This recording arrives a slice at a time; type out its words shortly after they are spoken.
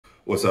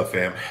What's up,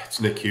 fam? It's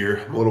Nick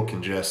here. I'm a little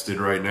congested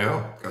right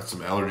now. Got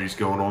some allergies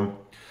going on.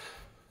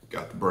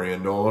 Got the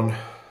brand on.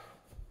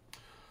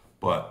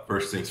 But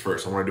first things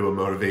first, I want to do a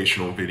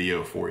motivational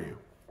video for you.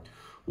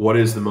 What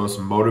is the most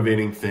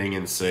motivating thing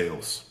in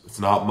sales? It's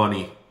not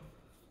money.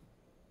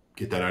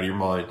 Get that out of your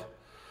mind.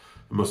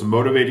 The most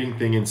motivating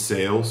thing in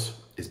sales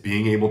is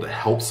being able to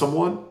help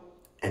someone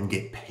and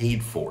get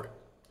paid for it.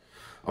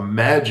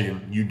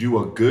 Imagine you do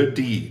a good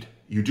deed,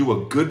 you do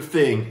a good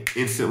thing,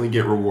 instantly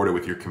get rewarded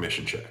with your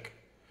commission check.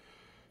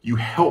 You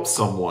help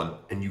someone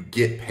and you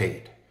get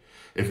paid.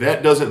 If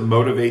that doesn't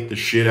motivate the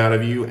shit out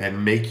of you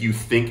and make you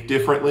think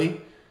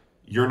differently,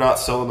 you're not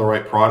selling the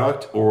right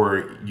product,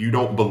 or you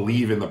don't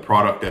believe in the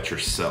product that you're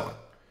selling.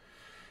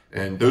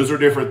 And those are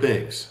different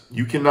things.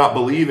 You cannot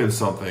believe in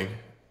something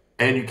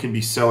and you can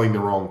be selling the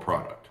wrong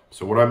product.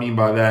 So what I mean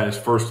by that is,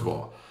 first of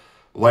all,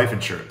 life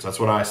insurance. That's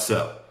what I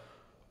sell.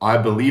 I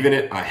believe in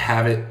it. I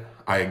have it.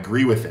 I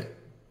agree with it.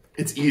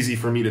 It's easy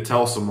for me to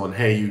tell someone,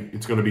 hey,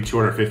 it's going to be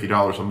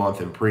 $250 a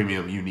month in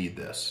premium. You need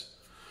this.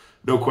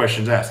 No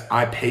questions asked.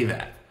 I pay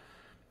that.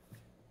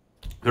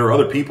 There are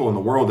other people in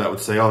the world that would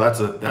say, oh,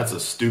 that's a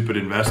stupid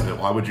investment.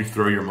 Why would you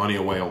throw your money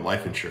away on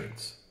life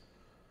insurance?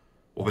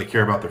 Well, they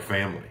care about their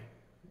family.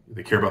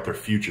 They care about their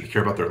future. They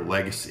care about their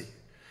legacy.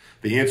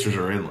 The answers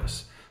are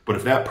endless. But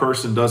if that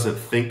person doesn't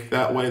think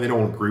that way, they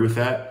don't agree with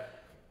that,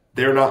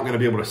 they're not going to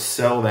be able to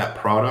sell that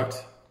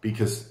product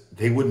because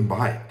they wouldn't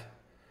buy it.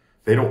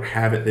 They don't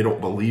have it. They don't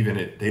believe in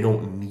it. They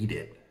don't need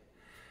it.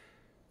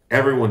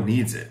 Everyone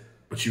needs it,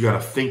 but you got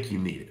to think you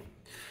need it.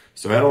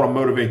 So I want to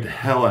motivate the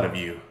hell out of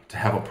you to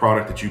have a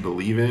product that you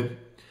believe in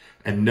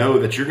and know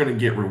that you're going to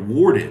get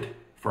rewarded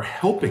for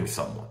helping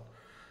someone.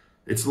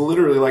 It's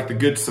literally like the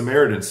Good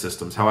Samaritan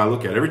systems, how I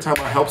look at it. Every time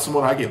I help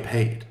someone, I get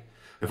paid.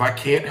 If I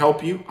can't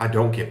help you, I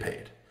don't get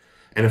paid.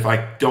 And if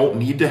I don't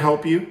need to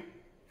help you,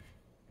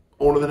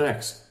 on to the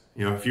next.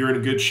 You know, if you're in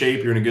a good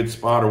shape, you're in a good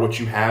spot, or what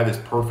you have is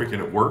perfect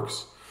and it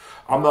works,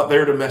 I'm not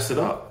there to mess it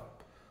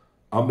up.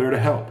 I'm there to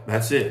help.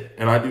 That's it.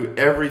 And I do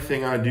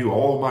everything I do,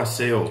 all of my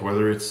sales,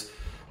 whether it's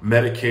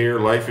Medicare,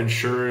 life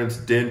insurance,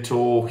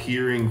 dental,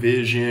 hearing,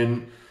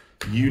 vision,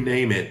 you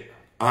name it.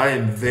 I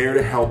am there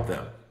to help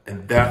them.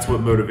 And that's what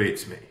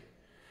motivates me.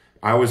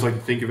 I always like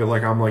to think of it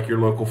like I'm like your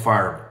local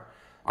fireman.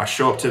 I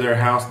show up to their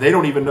house. They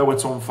don't even know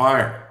it's on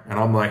fire. And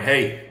I'm like,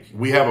 hey,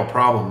 we have a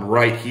problem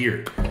right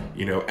here.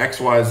 You know,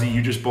 XYZ,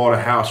 you just bought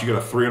a house. You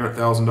got a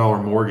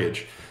 $300,000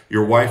 mortgage.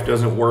 Your wife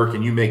doesn't work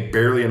and you make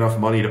barely enough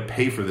money to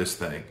pay for this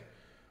thing.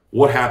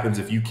 What happens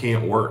if you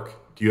can't work?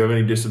 Do you have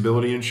any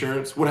disability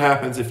insurance? What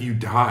happens if you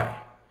die?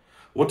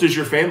 What does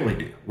your family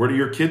do? Where do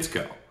your kids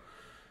go?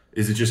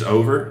 Is it just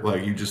over?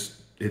 Like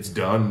it's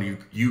done.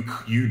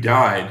 You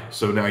died.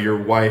 So now your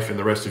wife and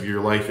the rest of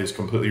your life is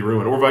completely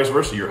ruined, or vice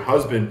versa. Your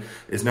husband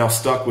is now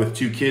stuck with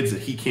 2 kids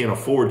that he can't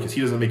afford because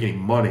he doesn't make any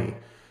money.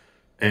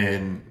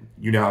 And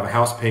you now have a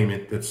house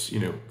payment that's,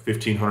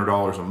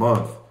 $1,500 a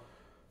month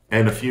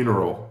and a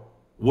funeral.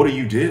 What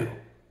do?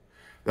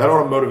 That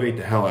ought to motivate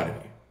the hell out of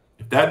you.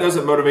 If that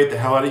doesn't motivate the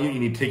hell out of you, you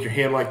need to take your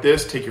hand like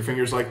this, take your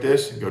fingers like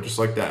this, and go just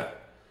like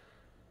that.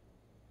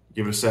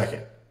 Give it a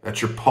second.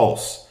 That's your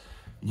pulse.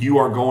 You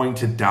are going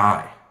to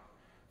die.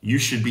 You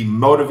should be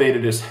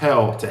motivated as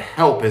hell to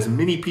help as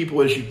many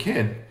people as you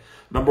can.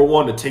 Number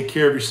 1, to take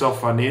care of yourself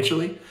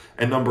financially.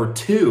 And number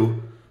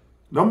two,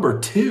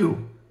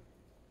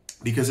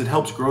 because it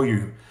helps grow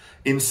you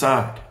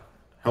inside.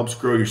 Helps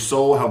grow your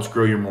soul, helps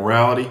grow your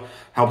morality,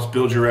 helps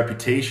build your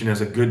reputation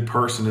as a good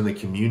person in the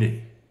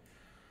community.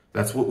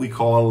 That's what we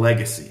call a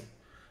legacy.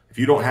 If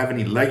you don't have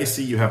any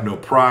legacy, you have no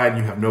pride,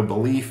 you have no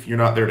belief, you're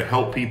not there to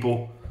help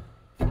people,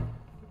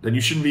 then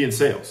you shouldn't be in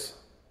sales.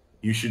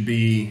 You should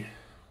be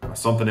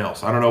something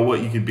else. I don't know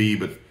what you could be,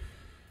 but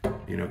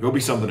go be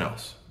something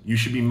else. You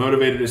should be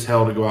motivated as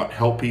hell to go out and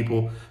help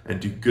people and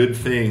do good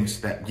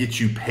things that get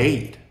you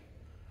paid.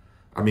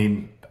 I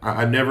mean,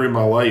 I never in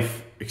my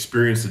life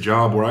experienced a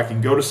job where I can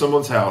go to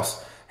someone's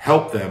house,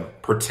 help them,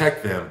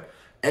 protect them,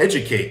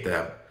 educate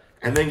them,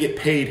 and then get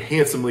paid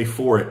handsomely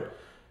for it.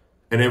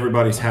 And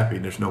everybody's happy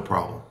and there's no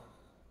problem.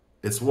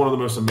 It's one of the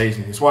most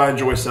amazing things. It's why I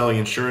enjoy selling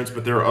insurance,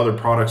 but there are other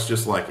products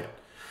just like it.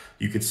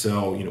 You could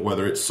sell,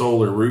 whether it's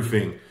solar,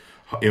 roofing,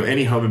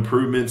 any home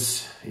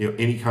improvements,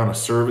 any kind of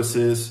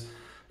services.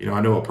 I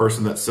know a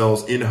person that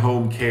sells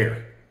in-home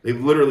care. They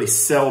literally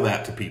sell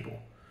that to people.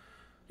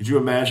 Could you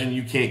imagine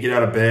you can't get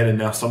out of bed and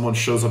now someone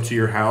shows up to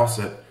your house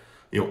at,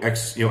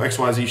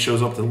 XYZ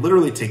shows up to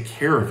literally take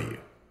care of you?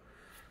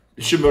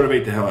 It should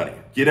motivate the hell out of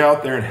you. Get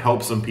out there and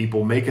help some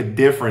people, make a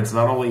difference,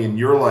 not only in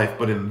your life,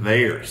 but in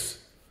theirs.